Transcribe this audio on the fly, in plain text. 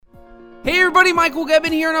Hey everybody, Michael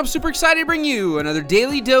Gebbin here, and I'm super excited to bring you another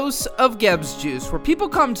daily dose of GEBBS juice, where people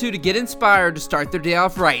come to get inspired to start their day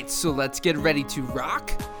off right. So let's get ready to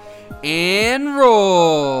rock and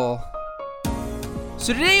roll.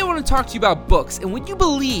 So today I want to talk to you about books, and would you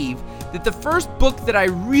believe that the first book that I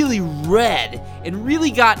really read and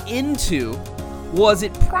really got into was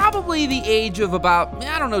at probably the age of about,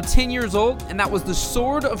 10 years old, and that was The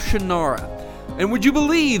Sword of Shannara. And would you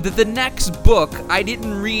believe that the next book I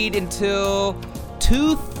didn't read until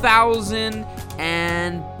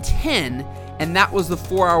 2010, and that was The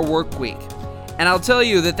 4-Hour Workweek. And I'll tell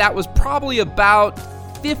you that was probably about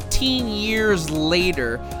 15 years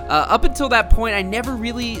later. Up until that point, I never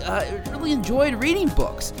really enjoyed reading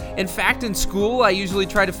books. In fact, in school, I usually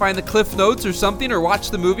try to find the Cliff Notes or something, or watch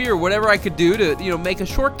the movie, or whatever I could do to make a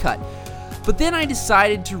shortcut. But then I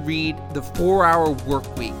decided to read The 4-Hour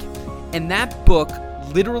Workweek. And that book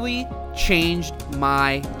literally changed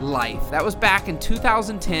my life. That was back in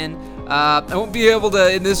 2010. I won't be able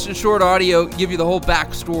to, in this short audio, give you the whole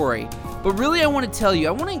backstory. But really, I want to tell you,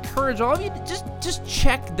 I want to encourage all of you to just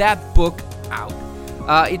check that book out.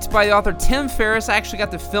 It's by the author Tim Ferriss. I actually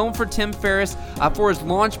got the film for Tim Ferriss for his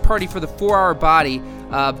launch party for the 4-Hour Body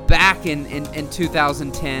back in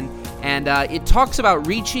 2010. And it talks about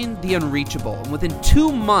reaching the unreachable. And within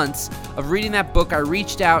 2 months of reading that book, I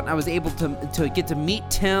reached out and I was able to get to meet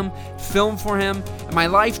Tim, film for him, and my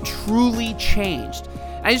life truly changed.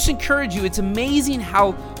 I just encourage you, it's amazing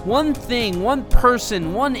how one thing, one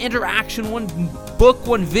person, one interaction, one book,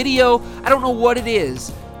 one video, I don't know what it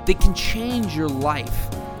is, that can change your life.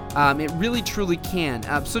 It really, truly can.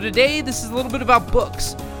 So today, this is a little bit about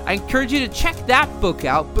books. I encourage you to check that book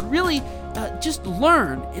out, but really, just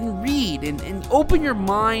learn and read and open your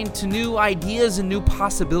mind to new ideas and new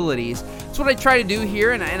possibilities. That's what I try to do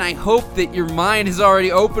here, and I hope that your mind is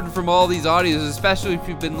already open from all these audios, especially if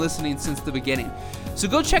you've been listening since the beginning. So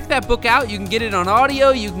go check that book out. You can get it on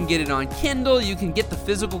audio, you can get it on Kindle, you can get the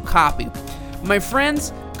physical copy. My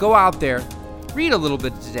friends, go out there, read a little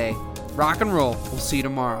bit today, rock and roll. We'll see you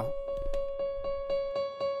tomorrow.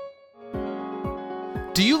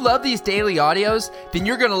 Do you love these daily audios? Then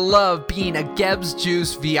you're going to love being a GEBBS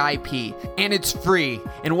Juice VIP, and it's free.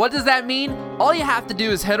 And what does that mean? All you have to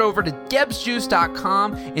do is head over to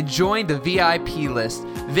GEBBSjuice.com and join the VIP list.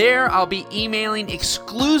 There, I'll be emailing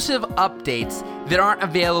exclusive updates that aren't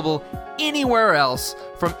available anywhere else.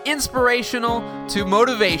 From inspirational to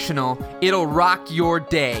motivational, it'll rock your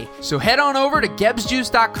day. So head on over to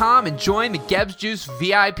GEBBSjuice.com and join the GEBBS Juice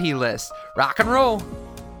VIP list. Rock and roll.